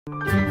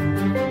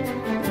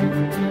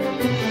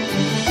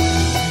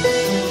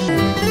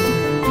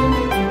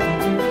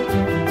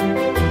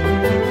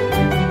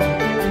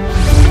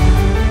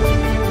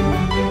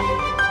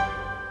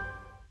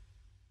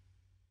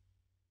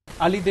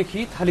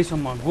आलीदेखि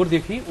थालीसम्म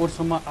गोरदेखि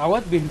ओरसम्म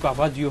आवाज बिहानको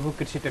आवाज यो हो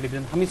कृषि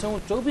टेलिभिजन। हामीसँग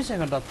 24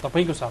 घण्टा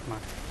तपाईँको साथमा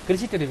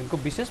कृषि टेलिभिजनको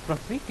विशेष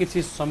प्रस्तुति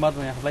कृषि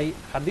संवादमा यहाँलाई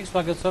हार्दिक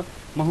स्वागत छ।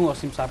 म हुँ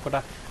असीम सापकोटा।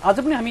 आज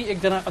पनि हामी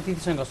एकजना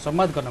अतिथिसँग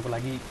संवाद गर्नको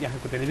लागि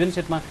यहाँको टेलिभिजन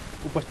सेटमा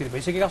उपस्थित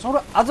भइसकेका छौँ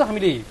र आज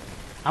हामीले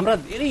हाम्रा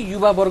धेरै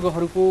युवा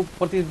वर्गहरूको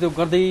प्रतिनिधित्व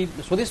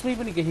गर्दै स्वदेशमै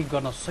पनि केही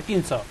गर्न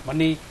सकिन्छ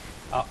भन्ने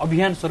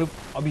अभियान स्वरूप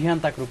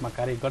अभियन्ताको रूपमा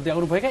कार्य गर्दै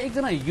आउनुभएका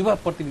एकजना युवा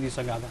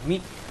प्रतिनिधिसँग आज हामी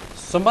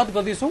संवाद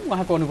गर्दैछौँ।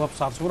 उहाँको अनुभव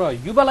सार्छौँ र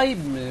युवालाई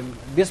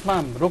देशमा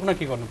रोक्न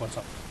के गर्नुपर्छ,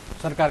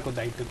 सरकारको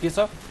दायित्व के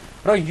छ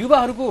र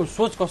युवाहरूको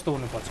सोच कस्तो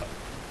हुनुपर्छ।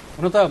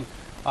 हुन त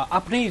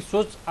आफ्नै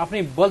सोच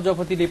आफ्नै बल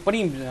जफतीले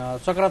पनि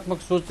सकारात्मक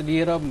सोच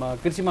लिएर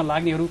कृषिमा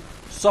लाग्नेहरू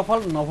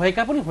सफल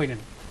नभएका पनि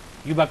होइनन्।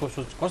 युवाको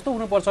सोच कस्तो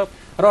हुनुपर्छ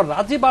र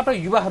राज्यबाट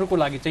युवाहरूको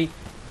लागि चाहिँ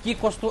के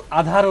कस्तो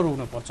आधारहरू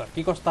हुनुपर्छ,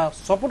 के कस्ता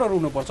सपोर्टहरू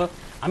हुनुपर्छ,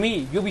 हामी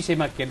यो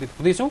विषयमा केन्द्रित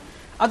हुँदैछौँ।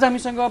 आज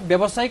हामीसँग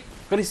व्यावसायिक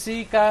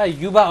कृषिका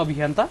युवा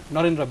अभियन्ता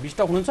नरेन्द्र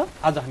बिष्ट हुनुहुन्छ।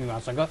 आज हामी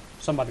उहाँसँग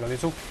संवाद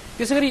गर्दैछौँ।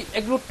 त्यसै गरी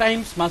एग्रो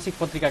टाइम्स मासिक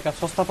पत्रिकाका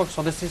संस्थापक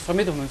सदस्य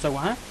समेत हुनुहुन्छ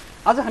उहाँ।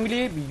 आज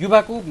हामीले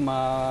युवाको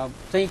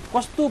चाहिँ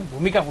कस्तो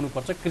भूमिका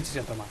हुनुपर्छ कृषि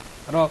क्षेत्रमा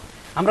र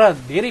हाम्रा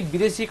धेरै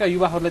विदेशीका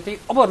युवाहरूलाई चाहिँ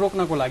अब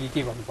रोक्नको लागि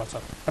के गर्नुपर्छ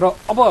र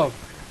अब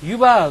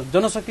युवा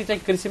जनशक्ति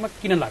चाहिँ कृषिमा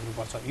किन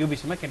लाग्नुपर्छ, यो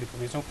विषयमा केन्द्रित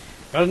हुँदैछौँ।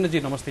 नरेन्द्रजी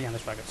नमस्ते,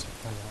 यहाँलाई स्वागत छ।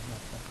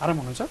 आराम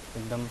हुनुहुन्छ?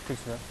 एकदम ठिक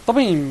छ।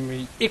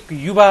 तपाईँ एक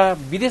युवा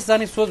विदेश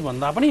जाने सोच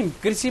भन्दा पनि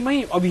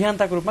कृषिमै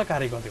अभियन्ताको रूपमा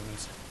कार्य गर्दै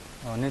हुनुहुन्छ।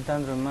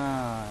 नितान्त रूपमा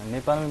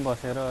नेपालमै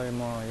बसेर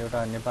म एउटा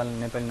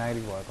नेपाली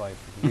नागरिक भएको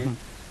आइपुगेँ।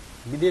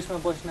 विदेशमा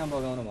पसिना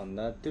बगाउनु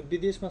भन्दा त्यो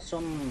विदेशमा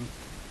श्रम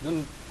जुन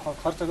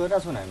खर्च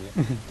गरिरहेको छौँ हामीले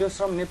त्यो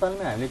श्रम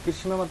नेपालमै हामीले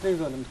कृषिमा मात्रै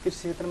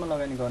कृषि क्षेत्रमा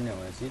लगानी गर्ने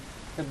भनेपछि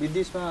त्यो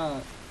विदेशमा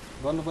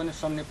गर्नुपर्ने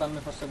श्रम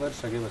नेपालमै खर्च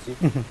गरिसकेपछि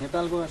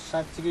नेपालको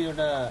साँच्चीकै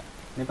एउटा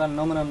नेपाल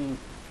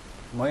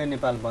नमुनामय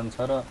नेपाल बन्छ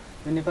र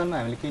यो नेपालमा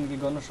हामीले के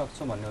गर्न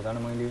सक्छौँ भन्ने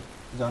उदाहरण मैले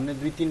झन्डै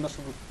 2-3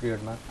 वर्षको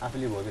पिरियडमा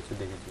आफूले भोगेछु,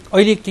 देखेछु।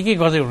 अहिले के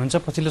गर्दै हुनुहुन्छ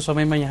पछिल्लो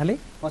समयमा यहाँले?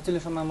 पछिल्लो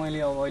समयमा मैले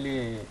अब अहिले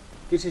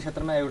कृषि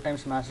क्षेत्रमा एग्रो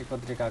टाइम्स मासिक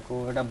पत्रिकाको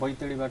एउटा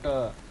बैतडीबाट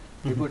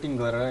रिपोर्टिङ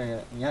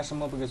गरेर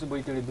यहाँसम्म पुगेछु।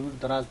 बैतडी दूर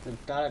दराज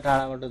टाढा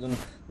टाढाबाट जुन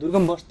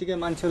दुर्गम बस्तीकै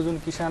मान्छेहरू जुन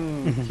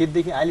किसान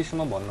खेतदेखि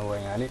आलीसम्म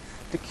भन्नुभयो यहाँले,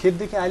 त्यो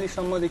खेतदेखि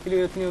आलीसम्मदेखि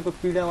लिएर तिनीहरूको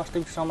पीडा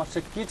वास्तविक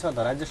समस्या के छ त,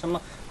 राज्यसम्म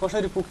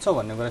कसरी पुग्छ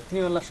भन्ने कुरा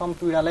तिनीहरूलाई सम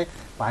पीडालाई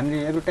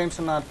हामीले एग्रो टाइम्स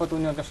मार्फत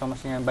उनीहरूका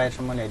समस्या यहाँ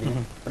बाहिरसम्म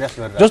ल्याइदिने प्रयास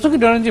गरेर। जस्तो कि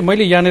नरेन्द्रजी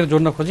मैले यहाँनिर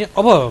जोड्न खोजेँ,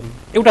 अब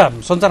एउटा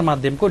सञ्चार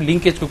माध्यमको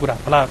लिङ्केजको कुरा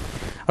होला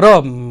र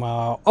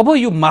अब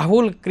यो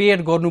माहौल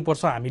क्रिएट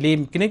गर्नुपर्छ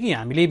हामीले, किनकि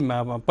हामीले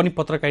पनि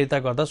पत्रकारिता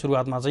गर्दा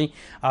सुरुवातमा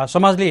चाहिँ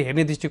समाजले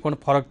हेर्ने दृष्टिकोण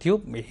फरक थियो,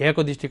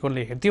 हेरेको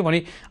दृष्टिकोणले हेर्थ्यो भने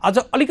आज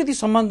अलिकति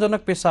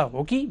सम्मानजनक पेसा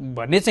हो कि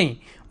भन्ने चाहिँ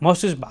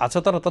महसुस भएको छ।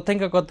 तर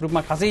तथ्याङ्कगत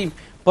रूपमा खासै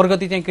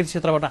प्रगति चाहिँ कृषि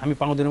क्षेत्रबाट हामी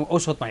पाउँदैनौँ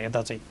औसतमा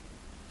हेर्दा चाहिँ।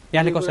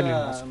 यहाँले कसरी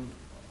लिनुहुन्छ?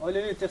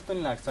 अहिले त्यस्तो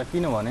नि लाग्छ,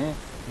 किनभने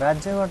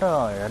राज्यबाट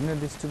हेर्ने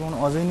दृष्टिकोण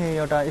अझै नै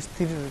एउटा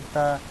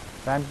स्थिरता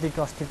राजनीतिक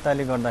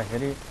अस्थिरताले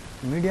गर्दाखेरि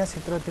मिडिया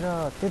क्षेत्रतिर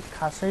त्यति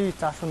खासै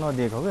चासो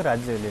नदिएको हो कि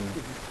राज्यले नै।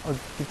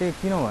 त्यही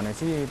किनभने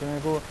चाहिँ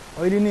तपाईँको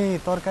अहिले नै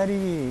तरकारी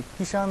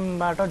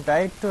किसानबाट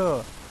डाइरेक्ट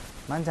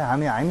मान्छे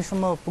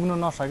हामीसम्म पुग्न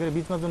नसकेर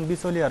बिचमा जुन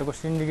बिचौलियाहरूको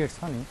सिन्डिकेट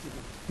छ नि,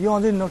 यो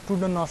अझै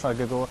टुट्न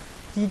नसकेको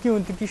के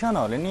हुन्थ्यो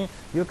किसानहरूले नि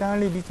यो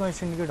कारणले बिचमा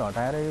सिन्डिकेट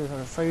हटाएर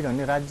यो सही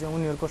ढङ्गले राज्य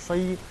उनीहरूको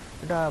सही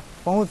एउटा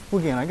पहुँच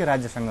पुगेन कि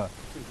राज्यसँग,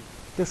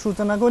 त्यो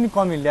सूचनाको नि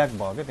कमी ल्याक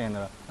भयो क्या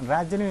त्यहाँनिर।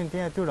 राज्यले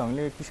त्यहाँ त्यो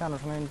ढङ्गले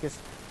किसानहरूसँग इनकेस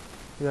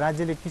यो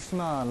राज्यले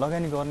कृषिमा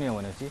लगानी गर्ने हो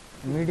भनेपछि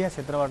मिडिया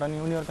क्षेत्रबाट नि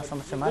उनीहरूका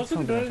समस्या माथि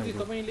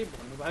तपाईँले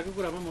भन्नुभएको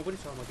कुरामा म पनि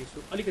सहमति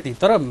छु अलिकति।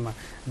 तर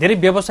धेरै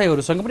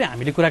व्यवसायीहरूसँग पनि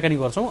हामीले कुराकानी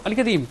गर्छौँ।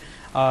 अलिकति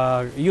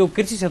यो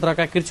कृषि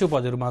क्षेत्रका कृषि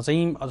उपजहरूमा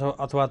चाहिँ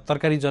अथवा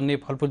तरकारी जन्ने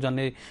फलफुल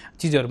जन्ने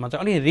चिजहरूमा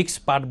चाहिँ अलिक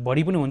रिस्क पार्ट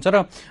बढी पनि हुन्छ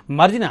र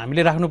मार्जिन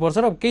हामीले राख्नुपर्छ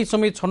र केही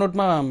समय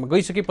छनौटमा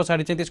गइसके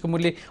पछाडि चाहिँ त्यसको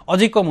मूल्य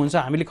अझै कम हुन्छ,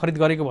 हामीले खरिद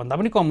गरेको भन्दा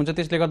पनि कम हुन्छ।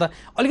 त्यसले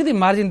गर्दा अलिकति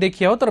मार्जिन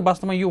देखिया हो, तर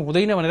वास्तवमा यो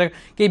हुँदैन भनेर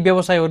केही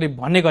व्यवसायीहरूले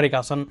भन्ने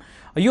गरेका छन्।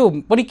 यो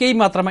पनि केही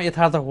मात्रामा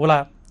यथार्थ होला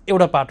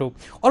एउटा पाटो।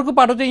 अर्को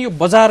पाटो चाहिँ यो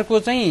बजारको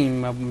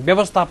चाहिँ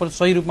व्यवस्थापन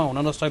सही रूपमा हुन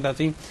नसक्दा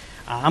चाहिँ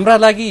हाम्रा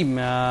लागि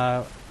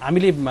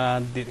हामीले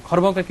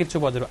खर्बौँका कृषि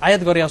उपजहरू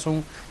आयात गरेका छौँ,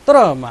 तर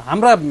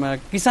हाम्रा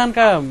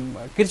किसानका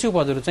कृषि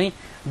उपजहरू चाहिँ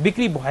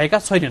बिक्री भएका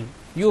छैनन्।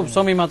 यो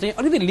समयमा चाहिँ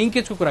अलिकति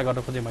लिङ्केजको कुरा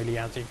गर्न खोजेँ मैले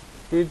यहाँ चाहिँ।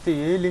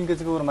 यही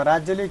लिङ्केजको कुरामा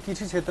राज्यले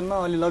कृषि क्षेत्रमा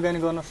अलि लगानी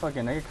गर्न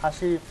सकेन कि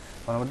खासै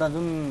भन्नुपर्दा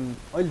जुन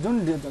अहिले जुन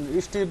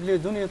स्टेपले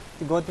जुन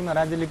गतिमा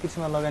राज्यले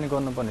कृषिमा लगानी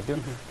गर्नुपर्ने थियो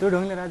त्यो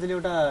ढङ्गले राज्यले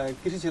एउटा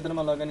कृषि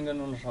क्षेत्रमा लगानी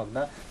गर्न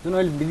नसक्दा जुन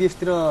अहिले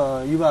विदेशतिर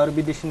युवाहरू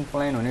विदेशी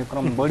पलायन हुने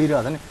क्रम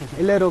बढिरहेको छ नि,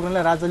 यसलाई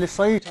रोक्नलाई राज्यले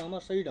सही ठाउँमा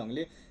सही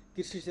ढङ्गले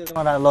कृषि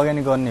क्षेत्रमा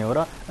लगानी गर्ने हो र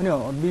अनि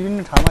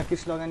विभिन्न ठाउँमा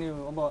कृषि लगानी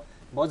अब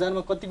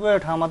बजारमा कतिपय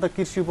ठाउँमा त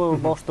कृषि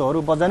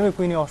वस्तुहरू बजारमै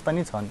कुहिने अवस्था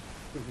नै छन्।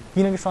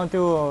 किनकि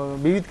त्यो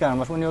विविध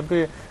कारणवश उनीहरूको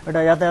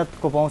एउटा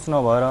यातायातको पहुँच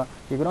नभएर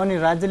के गर्यो अनि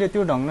राज्यले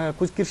त्यो ढङ्गले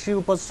कृषि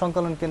उपज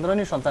सङ्कलन केन्द्र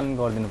नै सञ्चालन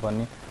गरिदिनु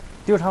पर्ने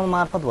त्यो ठाउँ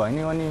मार्फत भयो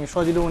नि अनि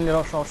सजिलो उनले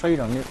सही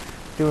ढङ्गले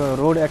त्यो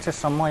रोड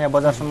एक्सेससम्म या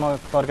बजारसम्म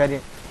तरकारी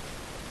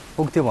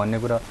पुग्थ्यो भन्ने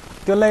कुरा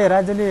त्यसलाई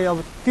राज्यले अब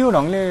त्यो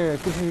ढङ्गले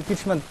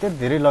कृषिमा त्यति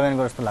धेरै लगानी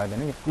गरे जस्तो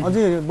लाग्दैन कि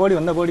अझै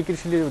बढीभन्दा बढी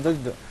कृषिले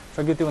जति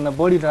सक्यो त्योभन्दा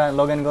बढी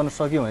लगानी गर्न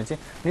सक्यो भने चाहिँ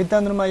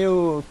नितान्तमा यो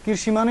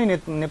कृषिमा नै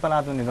नेपाल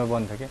आत्मनिर्भर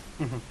बन्थ्यो क्या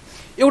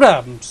एउटा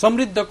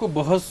समृद्धको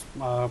बहस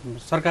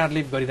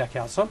सरकारले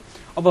गरिराखेको छ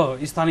अब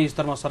स्थानीय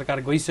स्तरमा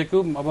सरकार गइसक्यो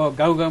अब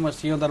गाउँ गाउँमा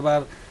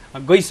सिंहदरबार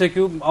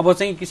गइसक्यो अब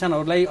चाहिँ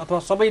किसानहरूलाई अथवा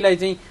सबैलाई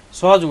चाहिँ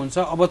सहज हुन्छ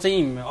अब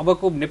चाहिँ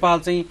अबको नेपाल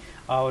चाहिँ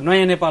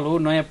नयाँ नेपाल हो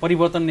नयाँ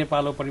परिवर्तन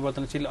नेपाल हो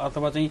परिवर्तनशील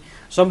अथवा चाहिँ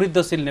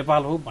समृद्धशील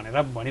नेपाल हो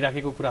भनेर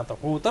भनिराखेको कुरा त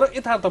हो तर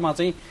यथार्थमा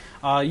चाहिँ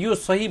यो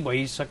सही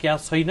भइसकेका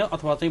छैन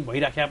अथवा चाहिँ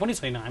भइराखेका पनि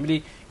छैन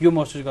हामीले यो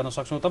महसुस गर्न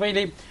सक्छौँ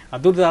तपाईँले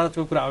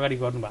दूरदराजको कुरा अगाडि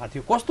गर्नुभएको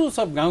थियो कस्तो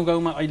छ गाउँ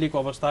गाउँमा अहिलेको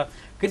अवस्था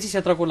कृषि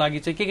क्षेत्रको लागि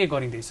चाहिँ के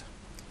गरिँदैछ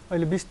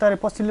अहिले बिस्तारै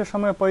पछिल्लो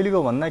समय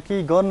पहिलेको भन्दा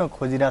केही गर्न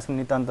खोजिरहेको छ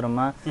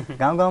नितान्तरमा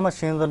गाउँ गाउँमा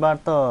सिंहदरबार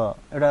त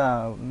एउटा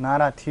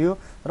नारा थियो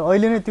र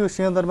अहिले नै त्यो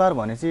सिंहदरबार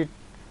भनेपछि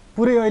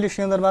पुरै अहिले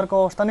सिंहदरबारको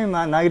अवस्था नै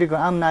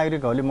आम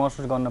नागरिकहरूले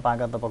महसुस गर्न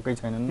पाएका त पक्कै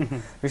छैनन्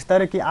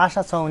बिस्तारै के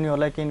आशा छ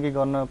उनीहरूलाई केही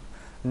गर्न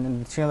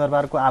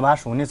सिंहदरबारको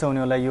आभास हुनेछ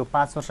उनीहरूलाई यो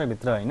 5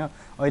 वर्षभित्र होइन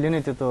अहिले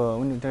नै त्यो त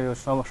त्यो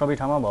सबै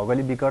ठाउँमा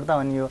भौगोलिक विकटता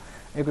अनि यो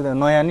एकदम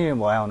नयाँ नै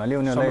भयो हुनाले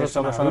उनीहरूलाई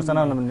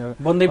संरचना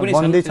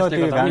बन्दै छ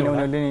त्यो कारणले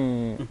उनीहरूले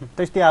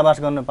त्यस्तै आभास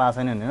गर्न पाएको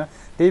छैनन् होइन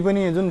त्यही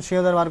पनि जुन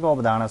सिंहदरबारको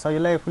अवधारणा छ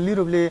यसलाई फुल्ली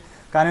रूपले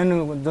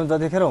कार्यान्वयन जुन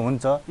जतिखेर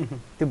हुन्छ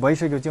त्यो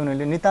भइसकेपछि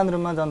उनीहरूले नितान्त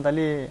रूपमा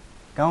जनताले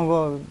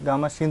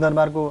गाउँमा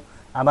सिंहदरबारको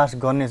आभास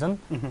गर्नेछन्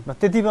र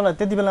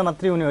त्यति बेला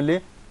मात्रै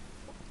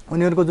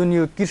उनीहरूको जुन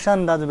यो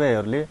किसान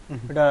दाजुभाइहरूले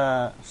एउटा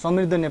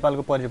समृद्ध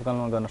नेपालको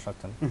परिकल्पना गर्न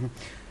सक्छन्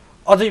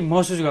अझै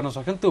महसुस गर्न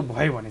सक्छन् त्यो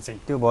भयो भने चाहिँ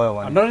त्यो भयो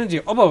भने नरेन्द्रजी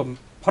अब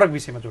फरक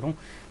विषयमा जोडौँ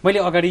मैले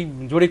अगाडि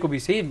जोडेको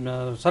विषय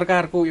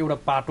सरकारको एउटा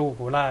पाटो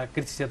होला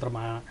कृषि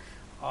क्षेत्रमा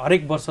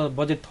हरेक वर्ष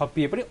बजेट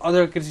थपिए पनि अझ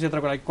कृषि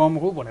क्षेत्रको लागि कम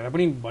हो भनेर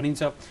पनि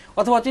भनिन्छ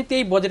अथवा चाहिँ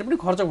त्यही बजेट पनि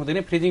खर्च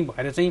हुँदैन फ्रिजिङ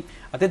भएर चाहिँ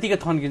त्यतिकै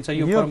थन्किन्छ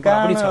यो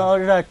परम्परा पनि छ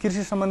एउटा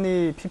कृषि सम्बन्धी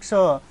फिक्स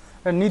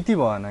एउटा नीति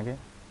भएन के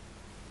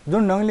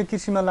जुन ढङ्गले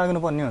कृषिमा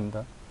लाग्नुपर्ने हो नि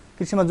त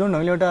कृषिमा जुन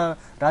ढङ्गले एउटा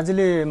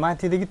राज्यले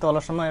माथिदेखि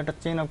तलसम्म एउटा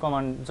चेन अफ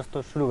कमान्ड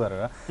जस्तो सुरु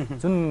गरेर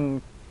जुन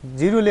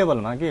जिरो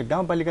लेभलमा के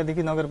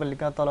गाउँपालिकादेखि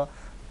नगरपालिका तल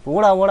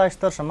वडा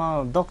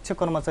स्तरसम्म दक्ष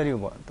कर्मचारी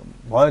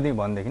भयो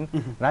भनेदेखि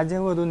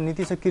राज्यको जुन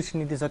नीति छ कृषि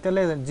नीति छ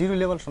त्यसलाई जिरो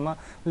लेभलसम्म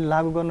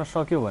लागू गर्न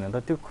सक्यो भने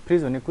त त्यो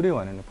फ्रिज हुने कुरै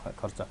भएन नि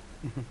खर्च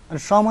अनि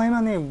समयमा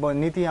नै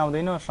नीति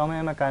आउँदैन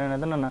समयमा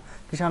कार्यान्वयन हुँदैन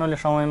किसानहरूले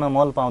समयमा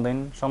मल पाउँदैन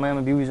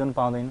समयमा बिउबिजन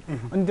पाउँदैन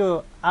अनि त्यो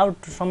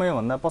आउट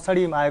समयभन्दा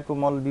पछाडि आएको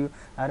मल बिउ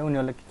आएर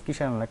उनीहरूले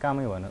किसानहरूलाई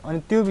कामै भएन अनि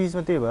त्यो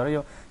बिचमा त्यही भएर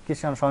यो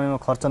किसान समयमा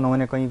खर्च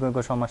नहुने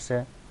कहीँको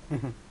समस्या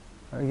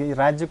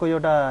राज्यको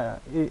एउटा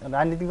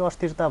राजनीतिक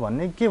अस्थिरता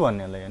भन्ने के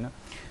भन्नेलाई होइन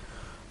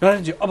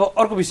नरेन्द्रजी अब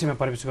अर्को विषयमा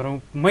प्रवेश गरौँ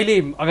मैले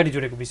अगाडि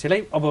जोडेको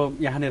विषयलाई अब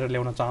यहाँनिर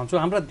ल्याउन चाहन्छु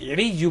हाम्रा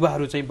धेरै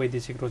युवाहरू चाहिँ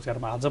वैदेशिक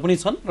रोजगारमा आज पनि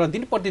छन् र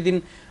दिन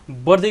प्रतिदिन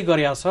बढ्दै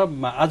गरेका छ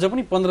आज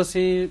पनि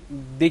 1500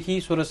 देखि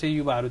 1600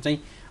 युवाहरू चाहिँ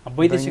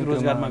वैदेशिक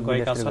रोजगारमा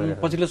गएका छन्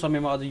पछिल्लो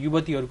समयमा अझ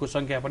युवतीहरूको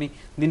सङ्ख्या पनि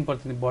दिन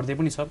प्रतिदिन बढ्दै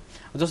पनि छ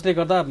जसले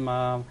गर्दा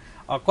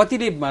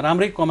कतिले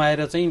राम्रै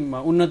कमाएर चाहिँ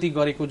उन्नति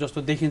गरेको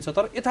जस्तो देखिन्छ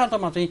तर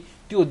यथार्थमा चाहिँ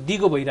त्यो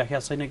दिगो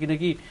भइराखेको छैन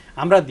किनकि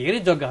हाम्रा धेरै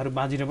जग्गाहरू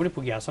बाँझिन पनि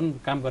पुगेका छन्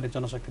काम गर्ने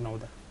जनशक्ति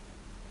नहुँदा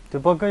त्यो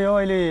पक्कै हो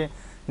अहिले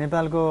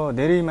नेपालको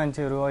धेरै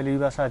मान्छेहरू अहिले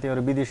युवा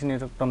साथीहरू विदेशी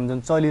क्रम जुन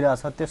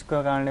चलिरहेछ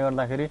त्यसको कारणले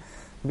गर्दाखेरि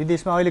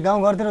विदेशमा अहिले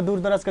गाउँघरतिर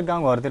दूरदराजका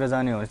गाउँघरतिर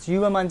जाने हो भने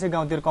युवा मान्छे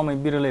गाउँतिर कमै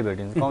बिरलै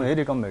भेटिन्छ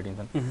धेरै कम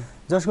भेटिन्छन्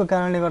जसको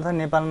कारणले गर्दा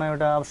नेपालमा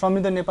एउटा अब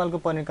समृद्ध नेपालको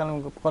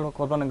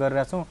परिकल्पना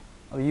गरिरहेका छौँ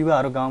अब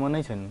युवाहरू गाउँमा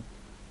नै छैनन्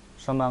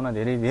सम्भावना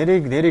धेरै धेरै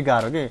धेरै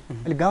गाह्रो के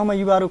अहिले गाउँमा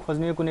युवाहरू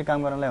खोज्ने कुनै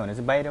काम गर्नलाई भने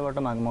चाहिँ बाहिरबाट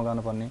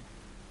मगाउनु पर्ने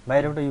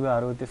बाहिरबाट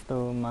युवाहरू त्यस्तो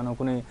मानव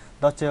कुनै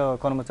दक्ष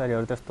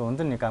कर्मचारीहरू त्यस्तो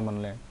हुन्छ नि काम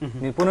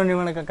गर्नलाई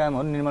पुनर्निर्माणका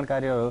कामहरू निर्माण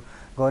कार्यहरू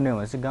गर्ने हो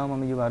भने चाहिँ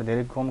गाउँमा युवाहरू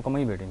धेरै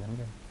कमै भेटिन्छन्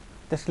क्या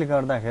त्यसले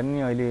गर्दाखेरि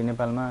नि अहिले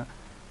नेपालमा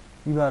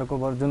युवाहरूको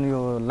जुन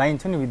यो लाइन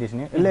छ नि विदेश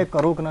नि यसलाई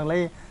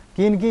रोक्नलाई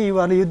के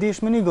युवाहरूले यो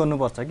देशमा नै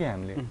गर्नुपर्छ कि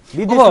हामीले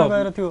विदेशमा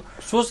गएर त्यो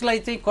सोचलाई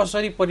चाहिँ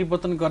कसरी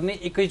परिवर्तन गर्ने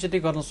एकैचोटि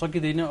गर्न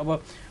सकिँदैन अब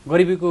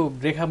गरिबीको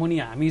रेखामुनि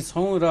हामी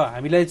छौँ र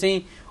हामीलाई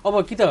चाहिँ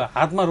अब कि त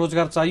हातमा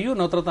रोजगार चाहियो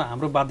नत्र त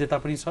हाम्रो बाध्यता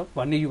पनि छ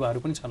भन्ने युवाहरू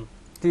पनि छन्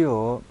त्यो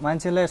हो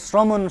मान्छेलाई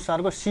श्रम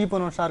अनुसारको सिप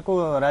अनुसारको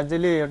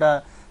राज्यले एउटा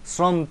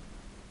श्रम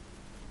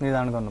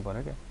निर्धारण गर्नु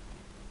पर्यो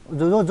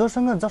क्या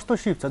जोसँग जस्तो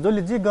सिप छ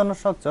जसले जे गर्न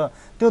सक्छ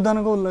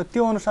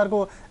त्यो अनुसारको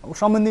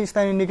सम्बन्धित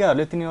स्थानीय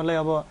निकायहरूले तिनीहरूलाई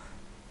अब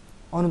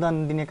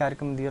अनुदान दिने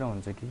कार्यक्रम दिएर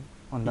हुन्छ कि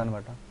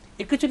अनुदानबाट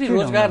एकैचोटि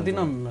रोजगार दिन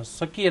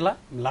सकिएला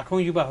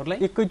लाखौँ युवाहरूलाई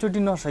एकैचोटि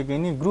नसके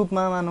नि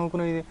ग्रुपमा मानौ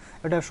कुनै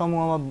एउटा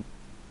समूहमा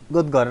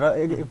गत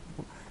गरेर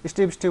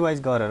स्टेप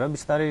वाइज गरेर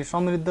बिस्तारै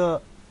समृद्ध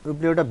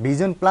रूपले एउटा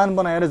भिजन प्लान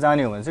बनाएर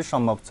जाने हो भने चाहिँ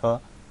सम्भव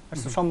छ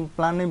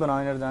प्लान नै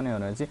बनाएर जाने हो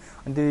भने चाहिँ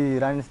अनि त्यो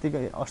राजनीतिक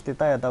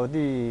अस्थिरता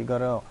यताउति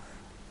गरेर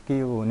के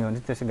हुने भने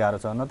त्यसै गाह्रो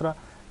छ नत्र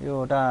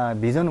एउटा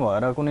भिजन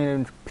भएर कुनै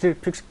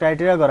फिक्स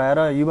क्राइटेरिया गराएर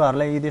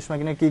युवाहरूलाई यी देशमा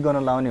किन के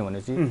गर्न लाउने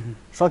भनेपछि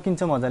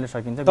सकिन्छ, मजाले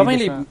सकिन्छ।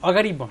 तपाईँले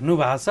अगाडि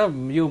भन्नुभएको छ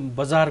यो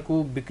बजारको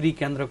बिक्री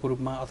केन्द्रको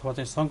रूपमा अथवा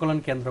चाहिँ सङ्कलन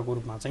केन्द्रको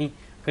रूपमा चाहिँ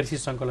कृषि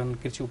सङ्कलन,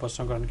 कृषि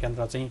उपसङ्कलन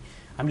केन्द्र चाहिँ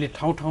हामीले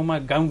ठाउँ ठाउँमा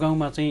गाउँ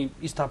गाउँमा चाहिँ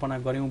स्थापना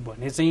गऱ्यौँ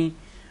भने चाहिँ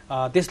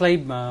त्यसलाई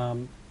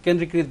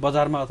केन्द्रीकृत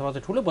बजारमा अथवा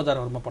चाहिँ ठुलो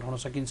बजारहरूमा पठाउन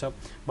सकिन्छ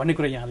भन्ने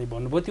कुरा यहाँले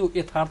भन्नुभयो। त्यो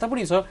यथार्थ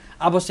पनि छ,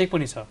 आवश्यक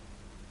पनि छ,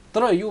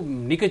 तर यो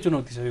निकै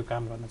चुनौती छ यो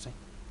काम गर्न चाहिँ।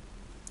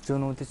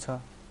 चुनौती छ,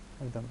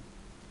 एकदम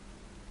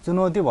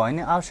चुनौती भयो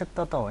नि,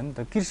 आवश्यकता त हो नि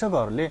त।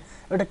 कृषकहरूले,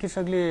 एउटा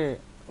कृषकले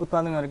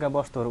उत्पादन गरेका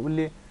वस्तुहरू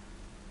उसले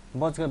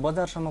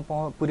बजारसम्म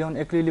पुर्याउनु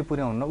एक्लैले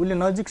पुर्याउनु, उसले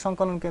नजिक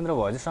सङ्कलन केन्द्र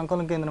भयो चाहिँ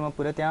सङ्कलन केन्द्रमा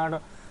पुर्यायो,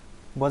 त्यहाँबाट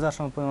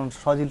बजारसम्म पुर्याउनु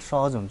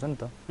सहज हुन्छ नि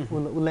त।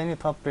 उसलाई नै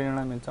थप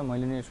प्रेरणा मिल्छ,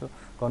 मैले नै यसो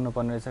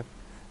गर्नुपर्ने रहेछ।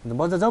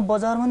 जब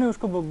बजारमा नै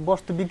उसको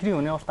वस्तु बिक्री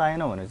हुने अवस्था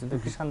आएन भने चाहिँ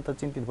त्यो किसान त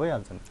चिन्तित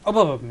भइहाल्छ नि।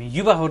 अब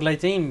युवाहरूलाई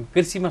चाहिँ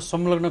कृषिमा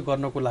संलग्न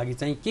गर्नको लागि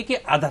चाहिँ के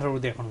आधारहरू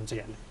देखाउनुहुन्छ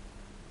यहाँले?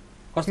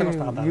 कस्ता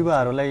कस्ता आधार?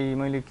 युवाहरूलाई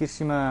मैले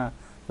कृषिमा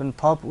जुन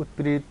थप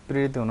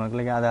प्रेरित हुनको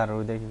लागि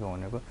आधारहरू देखेको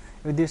भनेको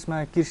यो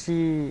देशमा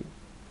कृषि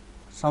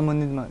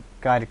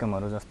सम्बन्धित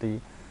कार्यक्रमहरू जस्तै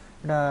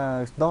एउटा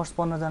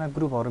 10-15 जना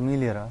ग्रुपहरू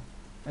मिलेर,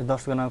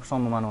 10 जनाको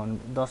समूह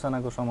मानौँ, 10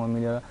 जनाको समूह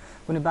मिलेर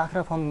कुनै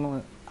बाख्रा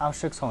फार्म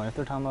आवश्यक छ भने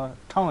त्यो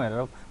ठाउँ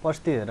हेरेर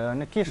परिस्थिति हेरेर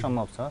होइन के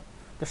सम्भव छ,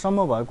 त्यो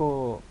सम्भव भएको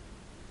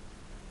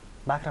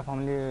बाख्रा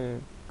फार्मले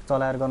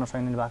चलाएर गर्न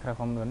सक्ने बाख्रा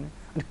फार्म गर्ने।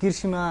 अनि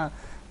कृषिमा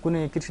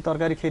कुनै कृषि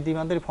तरकारी खेती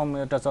मात्रै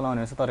फर्म एउटा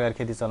चलाउने छ, तरकारी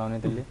खेती चलाउने,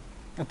 त्यसले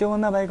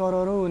त्योभन्दा बाहेक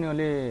अरू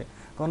उनीहरूले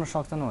गर्न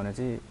सक्छन् भने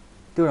चाहिँ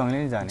त्यो ढङ्गले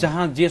नै जाने,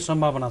 जहाँ जे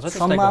सम्भावना छ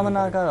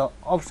सम्भावनाका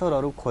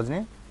अवसरहरू खोज्ने,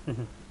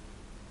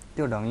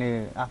 त्यो ढङ्गले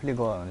आफूले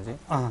गयो भने चाहिँ।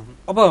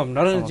 अब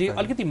नरेन्द्रजी,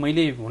 अलिकति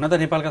मैले हुन त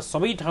नेपालका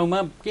सबै ठाउँमा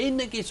केही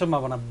न केही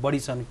सम्भावना बढी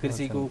छन्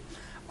कृषिको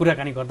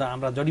कुराकानी गर्दा,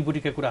 हाम्रा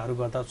जडीबुटीका कुराहरू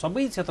गर्दा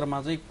सबै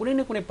क्षेत्रमा चाहिँ कुनै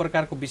न कुनै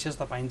प्रकारको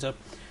विशेषता पाइन्छ।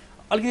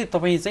 अलिकति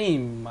तपाईँ चाहिँ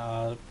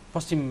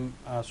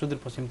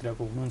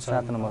सुदूरपश्चिमतिरको हुनुहुन्छ,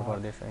 7 नम्बर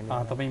प्रदेश,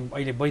 तपाईँ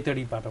अहिले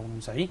बैतडीबाट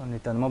हुनुहुन्छ है?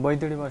 म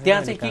बैतडीबाट।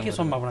 त्यहाँ चाहिँ के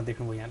सम्भावना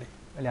देख्नुभयो यहाँले?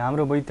 अहिले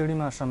हाम्रो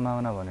बैतडीमा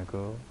सम्भावना भनेको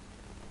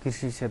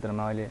कृषि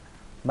क्षेत्रमा अहिले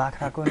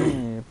बाख्राको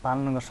नि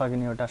पाल्न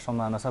सकिने एउटा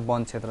सम्भावना छ।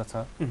 वन क्षेत्र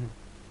छ,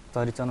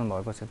 चरिचलन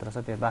भएको क्षेत्र छ,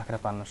 त्यो बाख्रा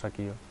पाल्न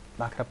सकियो,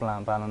 बाख्रा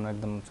पालन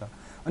एकदम छ।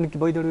 अनि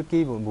बैतडीको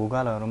केही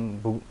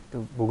त्यो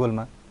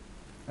भूगोलमा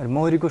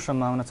मौरीको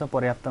सम्भावना छ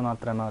पर्याप्त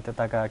मात्रामा।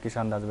 त्यताका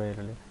किसान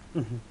दाजुभाइहरूले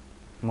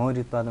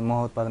मौरी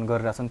मह उत्पादन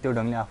गरिरहेछन्, त्यो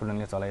ढङ्गले आफू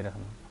ढङ्गले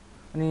चलाइरहेछन्।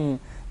 अनि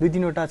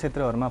 2-3वटा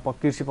क्षेत्रहरूमा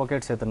कृषि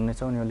पकेट क्षेत्र नै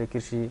छ, उनीहरूले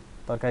कृषि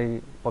तरकारी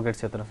पकेट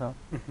क्षेत्र छ,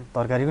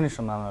 तरकारीको नि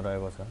सम्भावना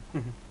रहेको छ।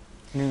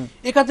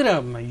 एकातिर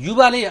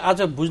युवाले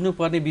आज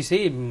बुझ्नुपर्ने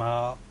विषय,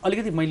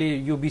 अलिकति मैले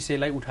यो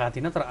विषयलाई उठाएको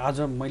थिइनँ तर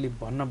आज मैले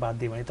भन्न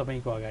बाध्य भएँ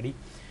तपाईँको अगाडि।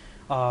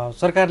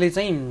 सरकारले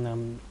चाहिँ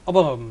अब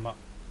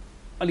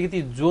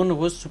अलिकति जोन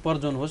होस्, सुपर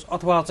जोन होस्,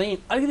 अथवा चाहिँ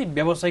अलिकति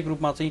व्यावसायिक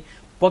रूपमा चाहिँ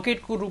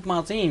पकेटको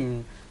रूपमा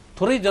चाहिँ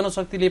थोरै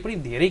जनशक्तिले पनि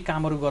धेरै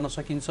कामहरू गर्न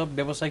सकिन्छ,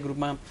 व्यावसायिक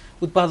रूपमा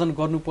उत्पादन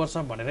गर्नुपर्छ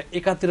भनेर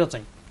एकातिर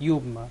चाहिँ यो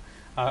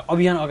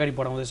अभियान अगाडि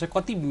बढाउँदैछ।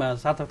 कति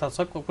सार्थकता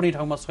छ, कुनै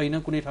ठाउँमा छैन,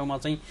 कुनै ठाउँमा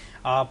चाहिँ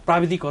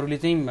प्राविधिकहरूले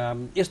चाहिँ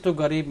यस्तो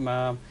गरे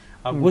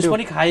घुस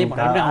पनि खाए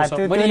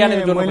भनेर पनि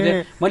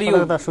आउँछ। मैले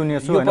यो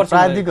सुनेछु,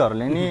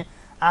 प्राविधिकहरूले नि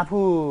आफू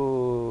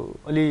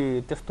अलि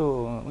त्यस्तो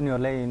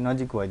उनीहरूलाई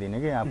नजिक भइदिने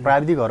कि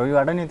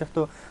प्राविधिकहरूबाट नि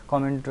त्यस्तो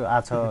कमेन्ट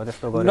आछ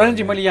त्यस्तो गरे।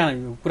 नरेन्द्रजी, मैले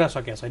यहाँ कुरा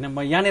सकेको छैन।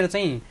 म यहाँनिर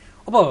चाहिँ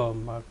अब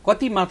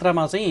कति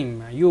मात्रामा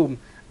चाहिँ यो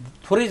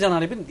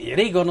थोरैजनाले पनि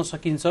धेरै गर्न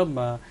सकिन्छ,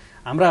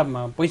 हाम्रा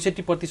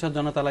 65%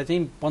 जनतालाई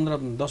चाहिँ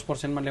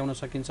 15-10%मा ल्याउन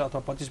सकिन्छ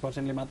अथवा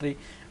 25%ले मात्रै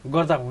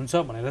गर्दा हुन्छ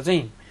भनेर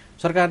चाहिँ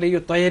सरकारले यो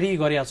तयारी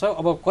गरेको छ।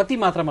 अब कति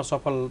मात्रामा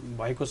सफल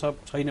भएको छ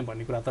छैन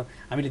भन्ने कुरा त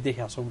हामीले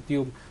देखेका छौँ,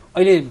 त्यो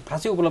अहिले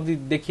खासै उपलब्धि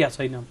देखिया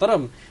छैन।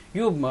 तर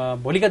यो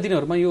भोलिका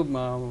दिनहरूमा यो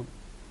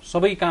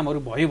सबै कामहरू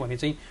भयो भने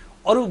चाहिँ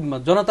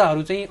अरू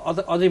जनताहरू चाहिँ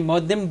अझै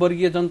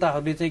मध्यमवर्गीय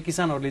जनताहरूले चाहिँ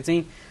किसानहरूले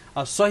चाहिँ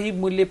सही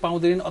मूल्य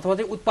पाउँदैनन् अथवा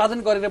चाहिँ उत्पादन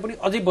गरेर पनि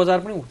अझै बजार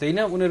पनि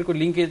हुँदैन, उनीहरूको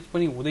लिङ्केज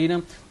पनि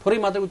हुँदैन, थोरै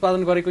मात्रै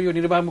उत्पादन गरेको यो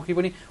निर्वाहमुखी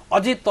पनि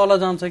अझै तल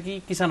जान्छ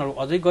कि किसानहरू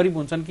अझै गरिब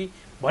हुन्छन् कि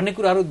भन्ने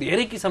कुराहरू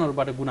धेरै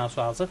किसानहरूबाट गुनासो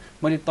आएको छ।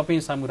 मैले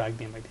तपाईँ सामु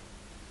राख्दिएँ। मैले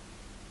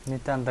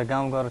नितान्त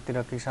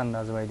गाउँघरतिर किसान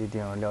दाजुभाइ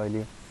दिदीहरूले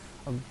अहिले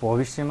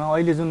भविष्यमा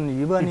अहिले जुन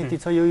युवा नीति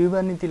छ, यो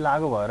युवा नीति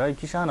लागू भएर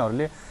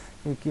किसानहरूले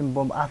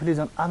आफूले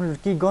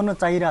के गर्न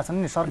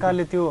चाहिरहेछन् नि,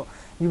 सरकारले त्यो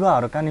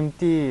युवाहरूका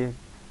निम्ति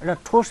एउटा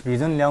ठोस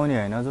भिजन ल्याउने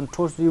होइन, जुन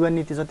ठोस युवा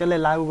नीति छ त्यसलाई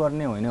लागू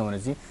गर्ने होइन भने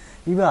चाहिँ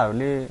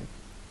युवाहरूले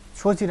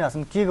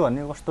सोचिरहेछन् के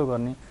गर्ने, कस्तो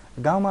गर्ने।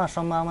 गाउँमा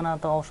सम्भावना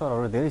त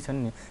अवसरहरू धेरै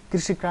छन् नि,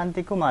 कृषि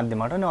क्रान्तिको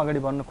माध्यमबाट नै अगाडि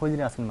बढ्न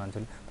खोजिरहेछन्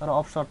मान्छेले, तर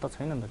अवसर त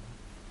छैन नि त।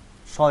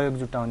 सहयोग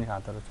जुटाउने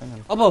हातहरू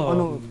छैन। अब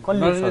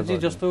नरेन्द्रजी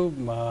जस्तो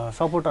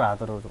सपोर्टर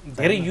हातहरू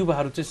धेरै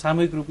युवाहरू चाहिँ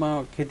सामूहिक रूपमा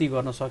खेती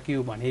गर्न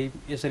सकियो भने,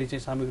 यसरी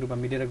चाहिँ सामूहिक रूपमा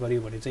मिलेर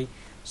गरियो भने चाहिँ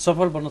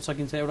सफल बन्न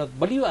सकिन्छ। एउटा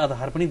बलियो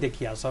आधार पनि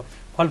देखिहाल्छ।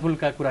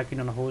 फलफुलका कुरा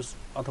किन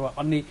नहोस् अथवा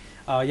अन्य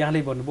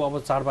यहाँले भन्नुभयो अब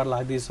चाडबाड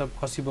लाग्दैछ,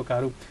 खसी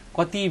बोकाहरू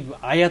कति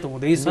आयात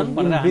हुँदैछन्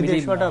भनेर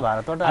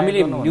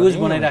हामीले न्युज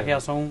बनाइराखेका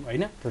छौँ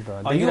होइन।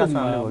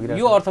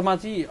 यो अर्थमा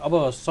चाहिँ अब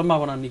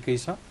सम्भावना निकै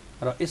छ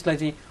र यसलाई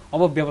चाहिँ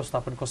अब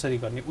व्यवस्थापन कसरी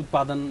गर्ने,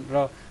 उत्पादन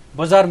र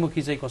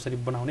बजारमुखी चाहिँ कसरी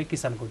बनाउने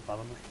किसानको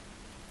उत्पादनलाई,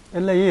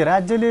 यसलाई यही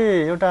राज्यले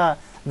एउटा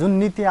जुन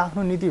नीति,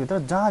 आफ्नो नीतिभित्र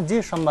जहाँ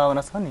जे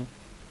सम्भावना छ नि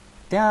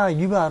त्यहाँ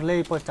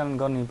युवाहरूले पहिचान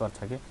गर्नुपर्छ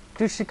कि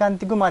कृषि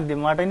क्रान्तिको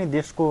माध्यमबाट नै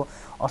देशको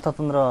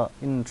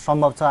अर्थतन्त्र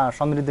सम्भव छ,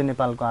 समृद्ध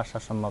नेपालको आशा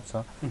सम्भव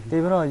छ।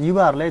 त्यही भएर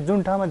युवाहरूलाई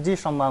जुन ठाउँमा जे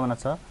सम्भावना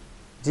छ,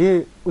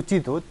 जे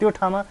उचित हो त्यो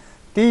ठाउँमा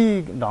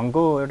त्यही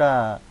ढङ्गको एउटा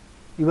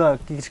युवा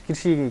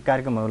कृषि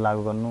कार्यक्रमहरू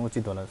लागू गर्नु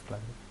उचित होला जस्तो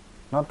लाग्छ।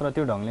 नत्र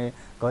त्यो ढङ्गले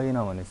गएन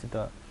भनेपछि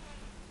त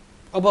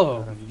अब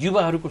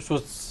युवाहरूको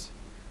सोच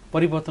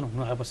परिवर्तन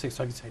हुनु आवश्यक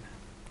छ कि छैन?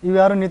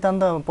 युवाहरू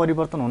नितान्त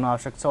परिवर्तन हुनु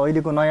आवश्यक छ।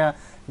 अहिलेको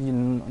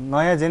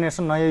नयाँ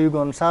जेनेरेसन नयाँ युग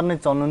अनुसार नै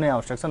चल्नु नै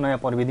आवश्यक छ। नयाँ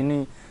प्रविधि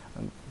नै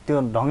त्यो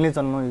ढङ्गले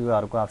चल्नु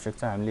युवाहरूको आवश्यक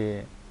छ। हामीले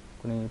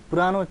कुनै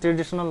पुरानो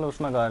ट्रेडिसनल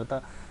उसमा गएर त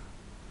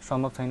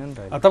सम्भव छैन नि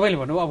त। तपाईँले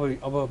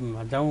भन्नुभयो अब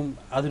जाउँ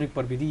आधुनिक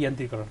प्रविधि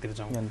यान्त्रिकरणतिर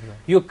जाउँ,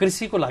 यो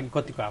कृषिको लागि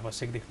कतिको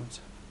आवश्यक देख्नुहुन्छ?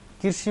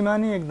 कृषिमा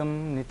नै एकदम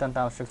नितान्त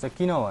आवश्यक छ।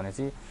 किनभने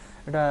चाहिँ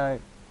एउटा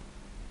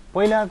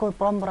पहिलाको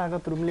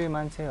परम्परागत रूपले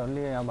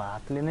मान्छेहरूले अब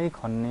हातले नै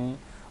खन्ने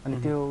अनि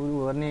त्यो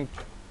गर्ने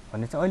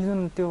भन्ने चाहिँ अहिले जुन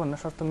त्योभन्दा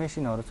सस्तो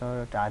मेसिनहरू छ,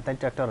 हातले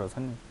ट्र्याक्टरहरू छ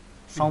नि,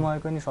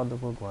 समयको नि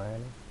सदुपयोग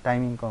भयो,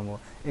 टाइमिङ कम हो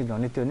एक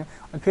ढङ्गले त्यो नि।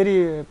 फेरि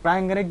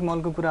प्राङ्गारिक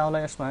मलको कुरा होला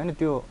यसमा होइन,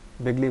 त्यो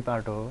बेग्लै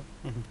पार्ट हो।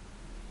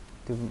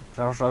 त्यो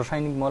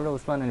रासायनिक मल र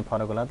उसमा नि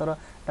फरक होला, तर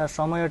एउटा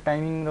समय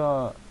टाइमिङ र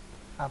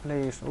आफूले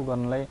उ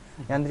गर्नलाई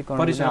यान्त्रिकरण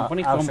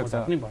आवश्यक छ,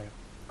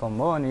 कम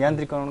भयो। अनि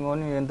यान्त्रिकरण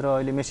गर्ने यन्त्र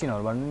अहिले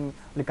मेसिनहरूबाट पनि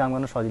अलिक काम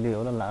गर्न सजिलै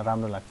हो र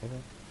राम्रो लाग्छ क्या,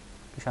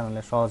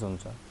 किसानहरूलाई सहज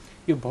हुन्छ।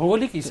 यो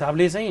भौगोलिक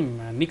हिसाबले चाहिँ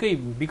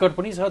निकै विकट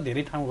पनि छ।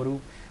 धेरै ठाउँहरू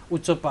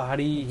उच्च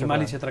पहाडी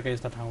हिमाली क्षेत्रका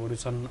यस्ता ठाउँहरू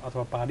छन्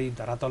अथवा पहाडी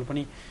धरातल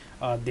पनि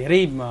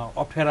धेरै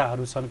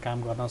अप्ठ्याराहरू छन् काम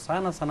गर्न।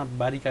 साना साना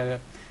बारीका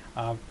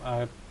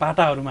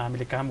पाटाहरूमा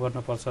हामीले काम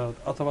गर्नुपर्छ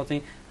अथवा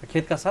चाहिँ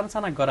खेतका साना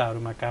साना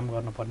गराहरूमा काम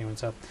गर्नुपर्ने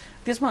हुन्छ।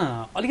 त्यसमा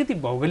अलिकति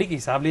भौगोलिक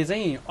हिसाबले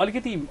चाहिँ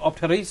अलिकति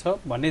अप्ठ्यारै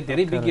छ भन्ने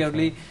धेरै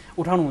विज्ञहरूले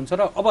उठाउनुहुन्छ।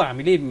 र अब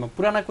हामीले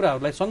पुराना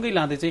कुराहरूलाई सँगै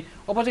लाँदै चाहिँ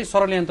अब चाहिँ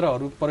सरल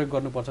यन्त्रहरू प्रयोग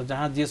गर्नुपर्छ।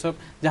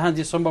 जहाँ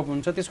जे सम्भव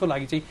हुन्छ त्यसको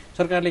लागि चाहिँ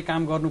सरकारले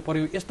काम गर्नु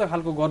पर्यो, यस्तो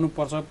खालको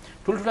गर्नुपर्छ।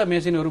 ठुल्ठुला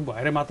मेसिनहरू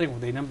भएर मात्रै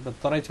हुँदैन,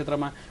 तराई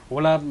क्षेत्रमा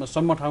होला,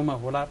 सम्म ठाउँमा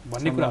होला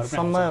भन्ने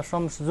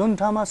कुराहरू जुन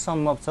ठाउँमा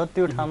सम्भव छ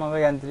त्यो ठाउँमा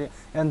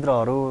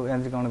यन्त्रहरू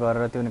यान्त्रिकरण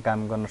गरेर त्यो काम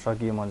गर्न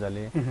सकियो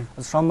मजाले।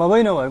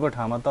 सम्भवै नभएको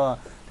ठाउँमा त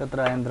त्यत्र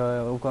यन्त्र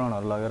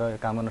उपकरणहरू लगेर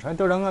काम गर्न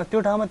सकियो। त्यो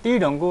ठाउँमा त्यही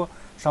ढङ्गको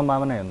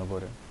सम्भावना हेर्नु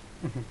पर्यो।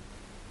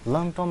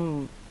 लङ टर्म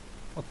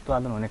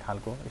उत्पादन हुने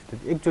खालको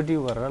स्थिति एकचोटि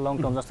गरेर लङ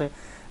टर्म, जस्तै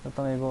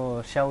तपाईँको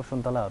स्याउ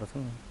सुन्तलाहरू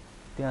छन्,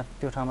 त्यहाँ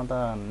त्यो ठाउँमा त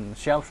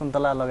स्याउ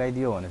सुन्तला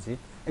लगाइदियो भने चाहिँ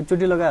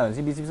एकचोटि लगायो भने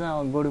चाहिँ बिचबिचमा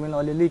गोडमेल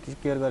अलिअलि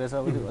केयर गरेछ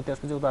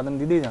त्यसपछि उत्पादन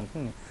दिँदै जान्छ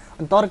नि।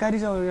 अनि तरकारी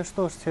चाहिँ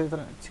यस्तो क्षेत्र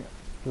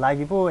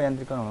लागि पो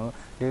यान्त्रिकरण हो,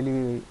 डेली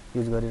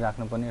युज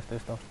गरिराख्नुपर्ने यस्तो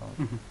यस्तो अवस्था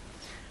हो।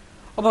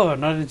 अब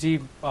नरेन्द्रजी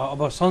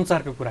अब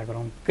सञ्चारको कुरा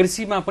गरौँ।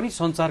 कृषिमा पनि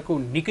सञ्चारको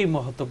निकै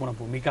महत्त्वपूर्ण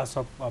भूमिका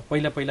छ।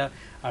 पहिला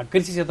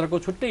कृषि क्षेत्रको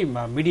छुट्टै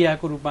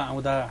मिडियाको रूपमा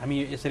आउँदा हामी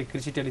यसरी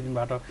कृषि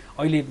टेलिभिजनबाट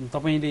अहिले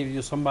तपाईँले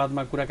यो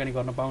संवादमा कुराकानी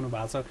गर्न पाउनु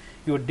भएको छ।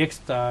 यो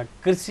डेस्क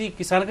कृषि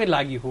किसानकै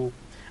लागि हो।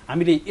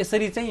 हामीले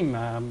यसरी चाहिँ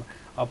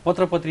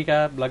पत्र पत्रिका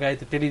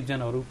लगायत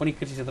टेलिभिजनहरू पनि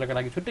कृषि क्षेत्रका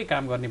लागि छुट्टै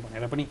काम गर्ने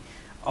भनेर पनि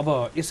अब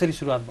यसरी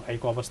सुरुवात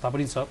भएको अवस्था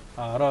पनि छ।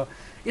 र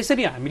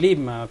यसरी हामीले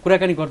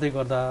कुराकानी गर्दै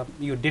गर्दा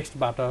यो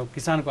डेस्कबाट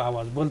किसानको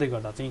आवाज बोल्दै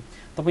गर्दा चाहिँ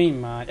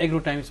तपाईँ एग्रो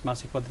टाइम्स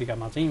मासिक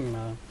पत्रिकामा चाहिँ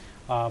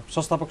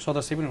संस्थापक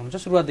सदस्य पनि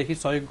हुनुहुन्छ। सुरुवातदेखि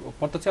सहयोग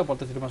प्रत्यक्ष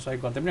अप्रत्यक्ष रूपमा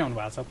सहयोग गर्दै पनि आउनु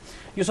भएको छ।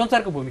 यो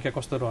सञ्चारको भूमिका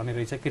कस्तो रहने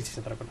रहेछ कृषि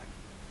क्षेत्रको लागि?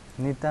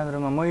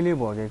 नितान्तमा मैले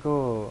भोगेको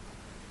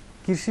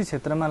कृषि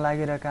क्षेत्रमा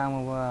लागिरहेका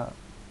आमाबुवा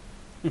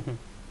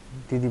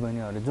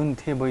दिदीबहिनीहरू जुन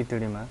थिए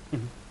बैतडीमा,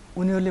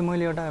 उनीहरूले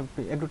मैले एउटा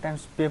एग्रो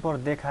टाइम्स पेपर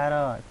देखाएर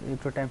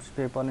एग्रो टाइम्स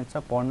पेपर नै छ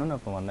पढ्नु न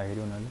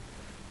भन्दाखेरि उनीहरूले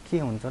के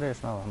हुन्छ र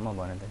यसमा म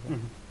भनेदेखि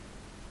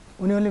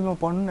उनीहरूले म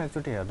पढ्नु न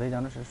एकचोटि हेर्दै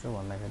जानुहोस् यसो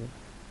भन्दाखेरि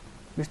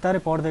बिस्तारै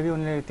पढ्दै गयो।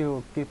 उनीहरूले त्यो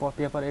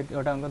पेपर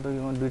एउटा अङ्क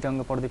दुईवटा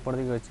अङ्क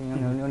पढ्दै गएपछि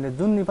उनीहरूले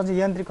जुन पछि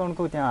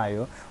यान्त्रिकरणको त्यहाँ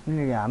आयो,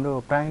 उनीहरूले हाम्रो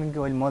प्राङ्गिक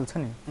अहिले मल छ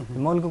नि,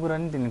 मलको कुरा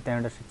नि तिनीहरूले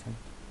त्यहाँबाट सिक्छन्।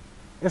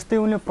 यस्तै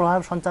उनीहरूले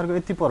प्रभाव सञ्चारको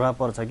यति प्रभाव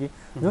पर्छ कि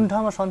जुन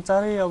ठाउँमा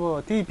सञ्चारै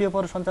अब त्यही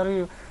पेपर सञ्चारै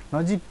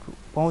नजिक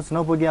पहुँच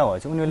नपुग्या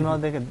भएपछि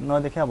उनीहरूले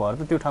नदेखा भएर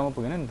त त्यो ठाउँमा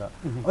पुगेन नि त।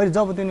 अहिले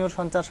जब तिनीहरू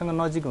सञ्चारसँग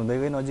नजिक हुँदै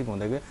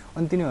गयो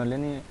अनि तिनीहरूले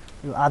नि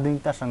यो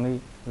आधुनिकतासँगै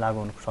लागु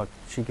हुन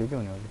सिक्यो कि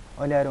उनीहरूले।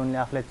 अहिले आएर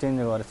उनीहरूले आफूलाई चेन्ज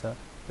गरेछ,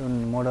 त्यो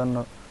मोडर्न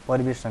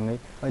परिवेशसँगै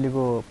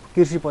अहिलेको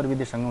कृषि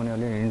प्रविधिसँग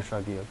उनीहरूले हिँड्न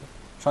सकियो।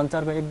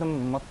 सञ्चारको एकदम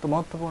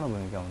महत्त्वपूर्ण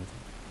भूमिका हुन्छ।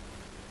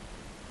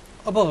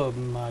 अब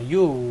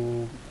यो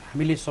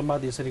हामीले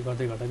संवाद यसरी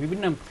गर्दै गर्दा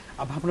विभिन्न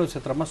आफ्नो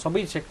क्षेत्रमा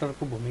सबै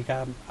सेक्टरको भूमिका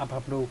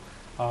आफ्नो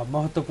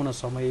महत्त्वपूर्ण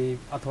समय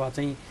अथवा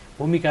चाहिँ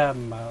भूमिका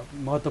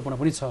महत्त्वपूर्ण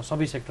पनि छ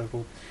सबै सेक्टरको।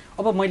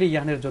 अब मैले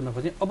यहाँनिर जोड्न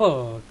खोजेँ, अब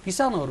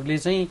किसानहरूले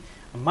चाहिँ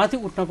माथि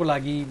उठ्नको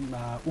लागि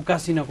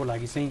उकासिनको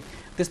लागि चाहिँ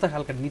त्यस्ता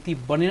खालका नीति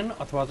बनेनन्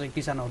अथवा चाहिँ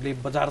किसानहरूले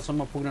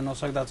बजारसम्म पुग्न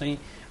नसक्दा चाहिँ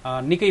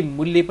निकै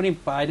मूल्य पनि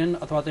पाएनन्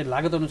अथवा चाहिँ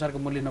लागत अनुसारको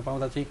मूल्य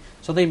नपाउँदा चाहिँ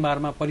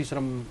सधैँभरमा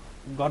परिश्रम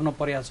गर्न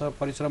परेको छ,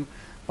 परिश्रम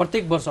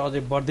प्रत्येक वर्ष अझै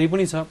बढ्दै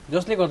पनि छ,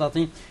 जसले गर्दा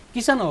चाहिँ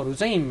किसानहरू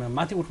चाहिँ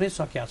माथि उठ्नै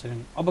सकेका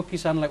छैनन्। अब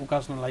किसानलाई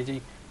उकास्नलाई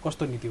चाहिँ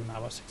कस्तो नीति हुन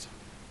आवश्यक छ?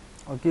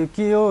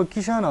 के यो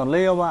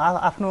किसानहरूलाई अब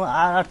आफ्नो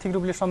आर्थिक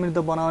रूपले समृद्ध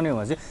बनाउने हो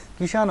भने चाहिँ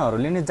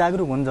किसानहरूले नै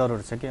जागरुक हुनु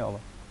जरुरी छ कि अब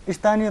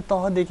स्थानीय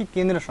तहदेखि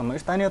केन्द्रसम्म।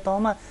 स्थानीय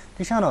तहमा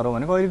किसानहरू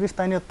भनेको अहिलेको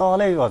स्थानीय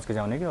तहलाई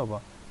हच्किजाउने कि अब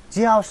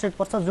जे आवश्यक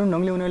पर्छ जुन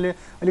ढङ्गले उनीहरूले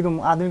अलिक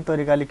आधुनिक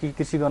तरिकाले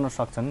कृषि गर्न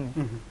सक्छन् नि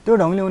त्यो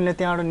ढङ्गले उनले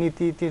त्यहाँबाट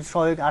नीति त्यो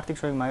सहयोग आर्थिक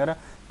सहयोग मागेर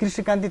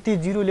कृषि क्रान्ति त्यही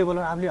जिरो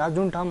लेभलमा आफूले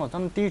जुन ठाउँमा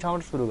छन् त्यही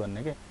ठाउँबाट सुरु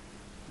गर्ने के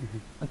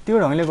त्यो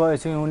ढङ्गले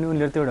गएपछि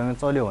उनीहरूले त्यो ढङ्गले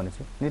चल्यो भने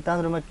चाहिँ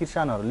नितान्त रूपमा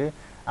किसानहरूले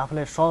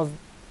आफूलाई सहज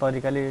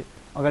तरिकाले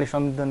अगाडि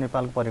समृद्ध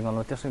नेपालको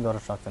परिकल्पना त्यसै गर्न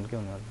सक्छन् कि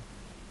उनीहरूले।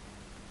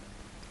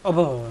 अब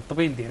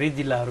तपाईँ धेरै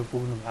जिल्लाहरू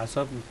पुग्नु भएको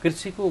छ,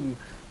 कृषिको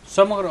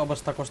समग्र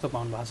अवस्था कस्तो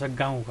पाउनु भएको छ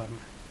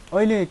गाउँघरमा?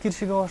 अहिले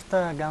कृषिको अवस्था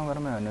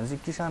गाउँघरमा हो भने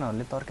चाहिँ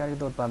किसानहरूले तरकारी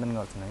त उत्पादन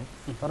गर्छन् है,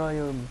 तर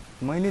यो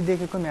मैले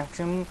देखेको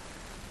म्याक्सिमम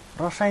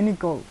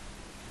रासायनिक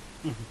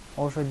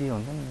औषधि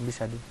हुन्छ नि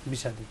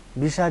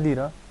विषादी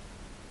र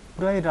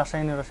पुरै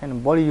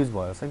रासायनिक बढी युज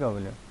भएको छ कि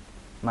अबले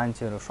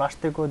मान्छेहरू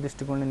स्वास्थ्यको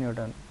दृष्टिकोणले नि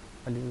एउटा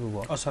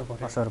अलिक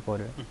असर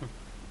पर्यो।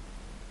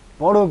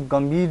 बडो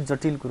गम्भीर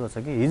जटिल कुरो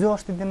छ कि हिजो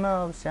अस्ति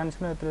दिनमा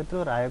सानो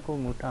यत्रो रायोको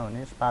मुठा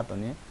हुने पात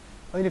हुने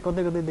अहिले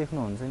कतै कतै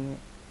देख्नुहुन्छ नि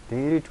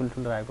धेरै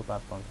ठुल्ठुलो रायोको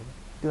पात पाउँछ।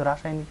 त्यो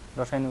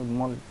रासायनिक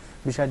मल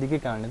विषादीकै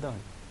कारणले त हो,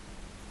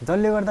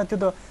 जसले गर्दा त्यो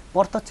त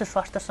प्रत्यक्ष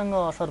स्वास्थ्यसँग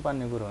असर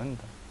पार्ने कुरो हो नि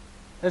त।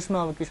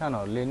 यसमा अब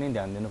किसानहरूले नै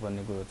ध्यान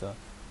दिनुपर्ने कुरो छ।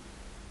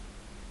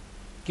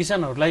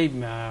 किसानहरूलाई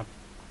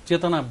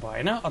चेतना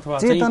भएन अथवा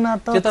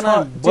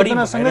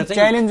चेतनासँग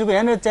च्यालेन्जको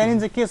यहाँनिर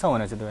च्यालेन्ज चाहिँ के छ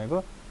भने चाहिँ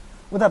तपाईँको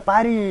उता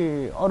पारी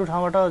अरू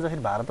ठाउँबाट जसरी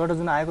भारतबाट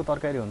जुन आएको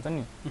तरकारी हुन्छ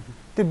नि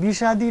त्यो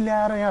विषादी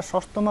ल्याएर यहाँ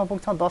सस्तोमा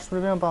पुग्छ 10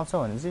 रुपियाँमा पाउँछ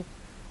भने चाहिँ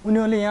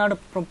उनीहरूले यहाँबाट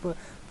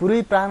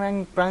पुरै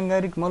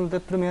प्राङ्गारिक मल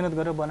त्यत्रो मेहनत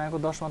गरेर बनाएको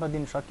 10 मा त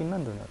दिन सकिन्न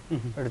नि त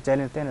उनीहरू। एउटा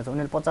च्यालेन्ज त्यही नै छ,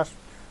 उनीहरूले 50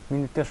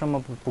 मिनट त्यसम्म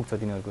पुग्छ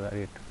तिनीहरूको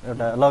रेट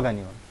एउटा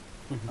लगानी हो।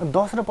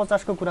 10 र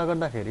 50 को कुरा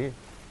गर्दाखेरि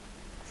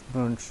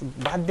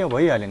बाध्य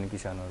भइहाल्यो नि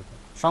किसानहरू त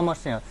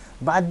समस्या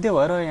बाध्य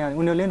भएर यहाँ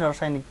उनीहरूले नि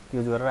रासायनिक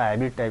युज गरेर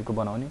हाइब्रिड टाइपको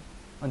बनाउने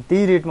अनि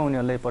त्यही रेटमा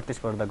उनीहरूलाई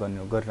प्रतिस्पर्धा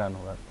गरिरहनु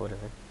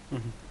पर्यो।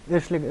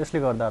 यसले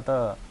गर्दा त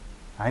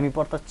हामी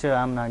प्रत्यक्ष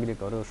आम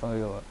नागरिकहरू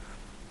यो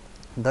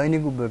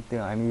दैनिक व्यक्ति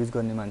हामी युज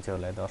गर्ने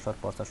मान्छेहरूलाई त असर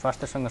पर्छ,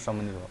 स्वास्थ्यसँग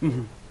सम्बन्धित हो।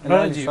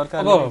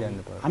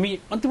 हामी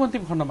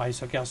अन्तिम खण्डमा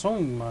आइसकेका छौँ।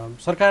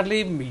 सरकारले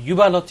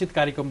युवा लक्षित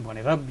कार्यक्रम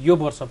भनेर यो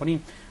वर्ष पनि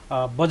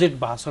बजेट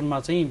भाषणमा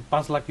चाहिँ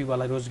 5 लाख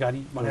युवालाई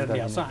रोजगारी भनेर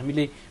ल्याएको छ।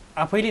 हामीले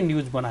आफैले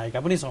न्युज बनाएका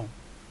पनि छौँ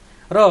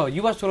र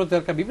युवा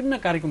स्वरोजगारका विभिन्न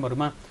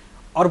कार्यक्रमहरूमा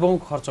अर्बौं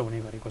खर्च हुने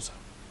गरेको छ।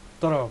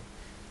 तर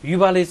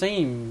युवाले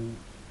चाहिँ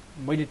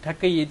मैले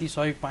ठ्याक्कै यति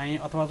सहयोग पाएँ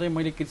अथवा चाहिँ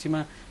मैले कृषिमा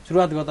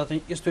सुरुवात गर्दा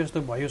चाहिँ यस्तो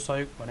भयो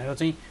सहयोग भनेर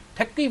चाहिँ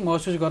ठ्याक्कै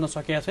महसुस गर्न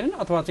सकेका छैनन्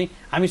अथवा चाहिँ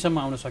हामीसम्म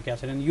आउन सकेका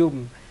छैनन्। यो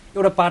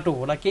एउटा पाटो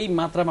होला, केही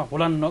मात्रामा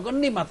होला,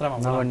 नगन्ने मात्रामा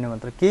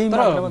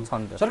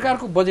होला।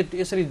 सरकारको बजेट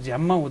यसरी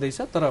झ्याममा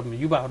हुँदैछ तर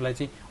युवाहरूलाई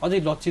चाहिँ अझै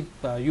लक्षित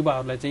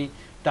युवाहरूलाई चाहिँ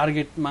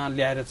टार्गेटमा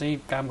ल्याएर चाहिँ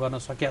काम गर्न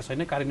सकेका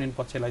छैन, कार्यान्वयन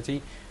पक्षलाई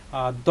चाहिँ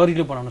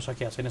दरिलो बनाउन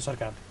सकेका छैन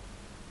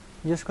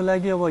सरकारले। यसको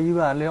लागि अब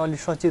युवाहरूले अलिक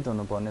सचेत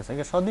हुनुपर्ने छ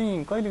कि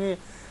सधैँ कहिले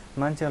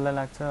मान्छेहरूलाई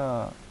लाग्छ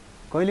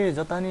कहिले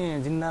जता नि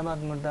जिन्दाबाद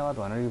मुर्दाबाद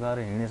भनेर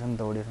युवाहरू हिँडेछन्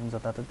दौडेछन्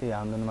जताततै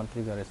आन्दोलन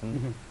मात्रै गरेछन्।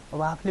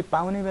 अब आफूले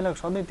पाउने बेला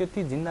सधैँ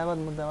त्यति जिन्दाबाद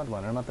मुर्दाबाद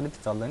भनेर मात्रै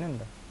त चल्दैन नि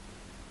त।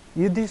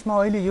 यो देशमा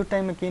अहिले यो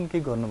टाइममा केही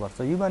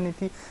गर्नुपर्छ। युवा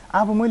नीति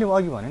आफू मैले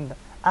अघि भने नि त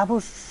आफू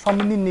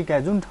सम्बन्धित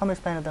निकाय जुन ठाउँमा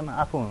स्थानीयतामा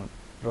आफू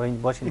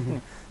बसिन्छ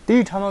नि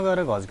त्यही ठाउँमा गएर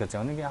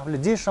घचघच्याउने कि आफूले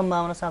जे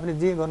सम्भावना छ आफूले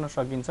जे गर्न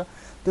सकिन्छ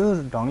त्यो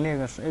ढङ्गले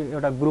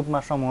एउटा ग्रुपमा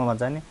समूहमा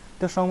जाने,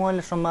 त्यो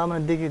समूहले सम्भावना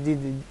देखे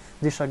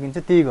जे सकिन्छ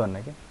त्यही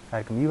गर्ने कि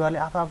कार्यक्रम। युवाले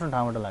आफ्नो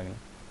ठाउँबाट लाग्ने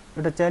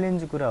एउटा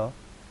च्यालेन्ज कुरा हो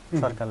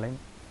सरकारलाई।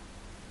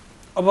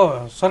 अब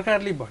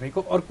सरकारले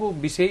भनेको अर्को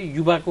विषय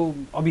युवाको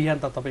अभियान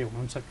त तपाईँ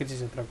हुनुहुन्छ कृषि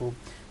क्षेत्रको,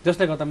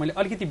 जसले गर्दा मैले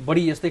अलिकति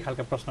बढी यस्तै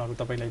खालका प्रश्नहरू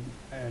तपाईँलाई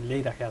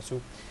ल्याइराखेको छु।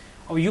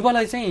 अब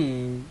युवालाई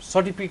चाहिँ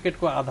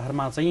सर्टिफिकेटको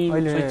आधारमा चाहिँ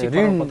शैक्षिक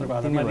प्रमाणपत्रको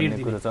आधारमा ऋण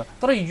दिनु छ,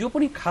 तर यो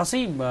पनि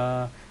खासै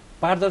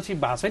पारदर्शी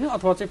भएको छैन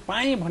अथवा चाहिँ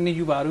पाएँ भन्ने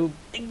युवाहरू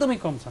एकदमै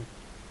कम छन्।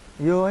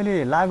 यो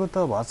अहिले लागू त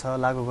भएछ,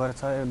 लागू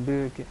गरेछ,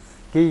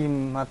 केही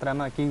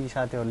मात्रामा केही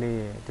साथीहरूले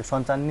त्यो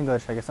सञ्चालन नै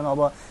गरिसकेका छन्।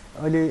 अब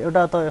अहिले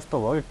एउटा त यस्तो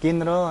भयो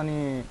केन्द्र अनि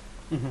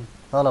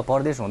तल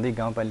प्रदेश हुँदै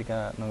गाउँपालिका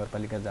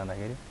नगरपालिका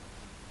जाँदाखेरि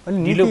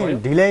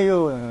अलिक ढिलाइ यो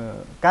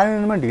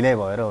कार्यान्वयनमा ढिलाइ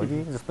भएर हो कि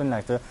जस्तो पनि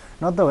लाग्छ।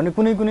 न त भने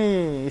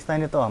कुनै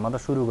स्थानीय तहमा त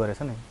सुरु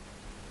गरेछ नि,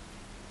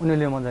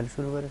 उनीहरूले मजाले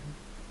सुरु गरेछ,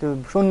 त्यो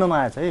सुन्नमा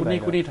आएछ है।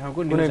 कुनै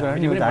ठाउँको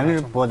हामी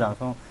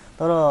बजाउँछौँ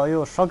तर यो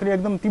सक्रिय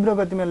एकदम तीव्र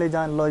गतिमा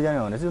लैजाने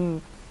भने जुन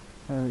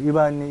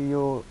युवा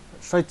यो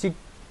शैक्षिक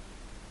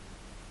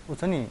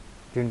छ नि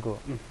ऋणको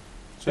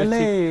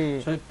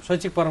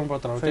शैक्षिक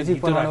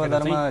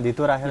प्रमाणपत्रमा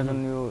धितो राखेर जुन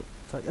यो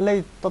छ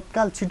यसलाई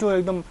तत्काल छिटो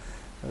एकदम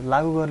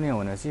लागू गर्ने हो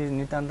भनेपछि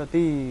नितान्त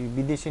त्यही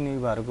विदेशी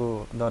युवाहरूको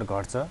दर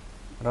घट्छ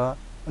र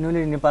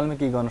उनीहरूले नेपालमा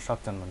केही गर्न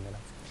सक्छन् भन्ने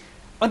लाग्छ।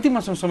 अन्तिममा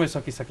समय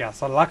सकिसकेका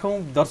छ।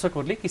 लाखौँ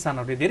दर्शकहरूले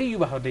किसानहरूले धेरै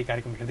युवाहरूले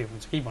कार्यक्रम हेर्दै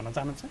हुनुहुन्छ, केही भन्न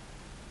चाहनुहुन्छ?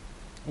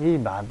 यही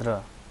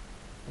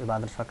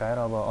भाद्र सकाएर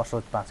अब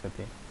असोज 5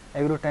 गते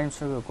एग्रो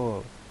टाइम्सको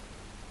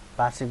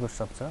वार्षिक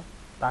उत्सव छ।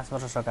 5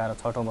 वर्ष सकाएर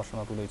 6औं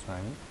वर्षमा पुगेछौँ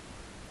हामी।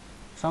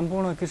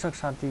 सम्पूर्ण कृषक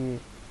साथी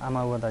आमा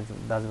बुवा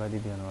दाजुभाइ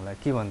दिदीहरूलाई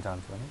के भन्न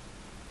चाहन्छु भने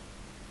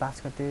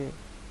 5 गते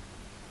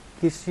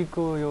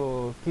कृषिको यो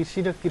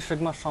कृषि र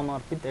कृषकमा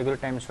समर्पित एग्रो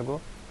टाइम्सको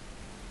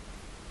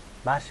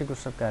वार्षिक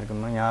उत्सव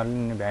कार्यक्रममा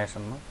यहाँहरूले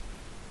भ्याएसम्म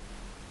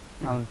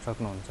आउन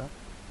सक्नुहुन्छ।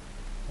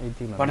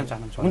 भन्न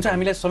चाहनुहुन्छ? हुन्छ,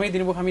 हामीलाई समय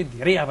दिनुभयो, हामी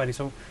धेरै आभारी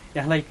छौँ।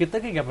 यहाँलाई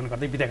कृतज्ञ ज्ञापन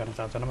गर्दै बिदा गर्न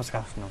चाहन्छु।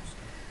 नमस्कार।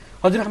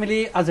 हजुर,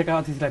 हामीले आजका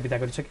अतिथिलाई बिदा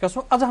गरिसकेका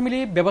छौँ। आज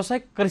हामीले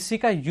व्यावसायिक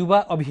कृषिका युवा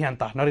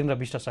अभियन्ता नरेन्द्र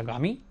विष्टसँग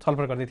हामी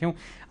छलफल गर्दै थियौँ।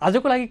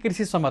 आजको लागि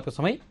कृषि संवादको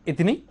समय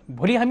यति नै।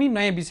 भोलि हामी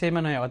नयाँ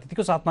विषयमा, नयाँ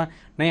अतिथिको साथमा,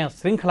 नयाँ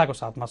श्रृङ्खलाको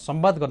साथमा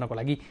संवाद गर्नको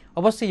लागि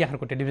अवश्य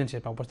यहाँहरूको टेलिभिजन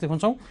सेटमा उपस्थित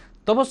हुन्छौँ।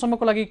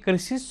 तबसम्मको लागि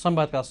कृषि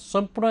संवादका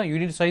सम्पूर्ण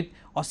युनिटसहित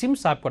असीम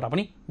सापकोटा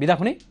पनि बिदा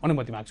हुने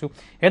अनुमति माग्छु।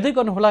 हेर्दै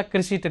गर्नुहोला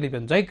कृषि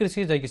टेलिभिजन। जय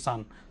कृषि, जय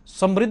किसान,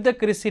 समृद्ध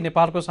कृषि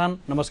नेपालको शान।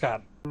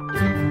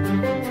 नमस्कार।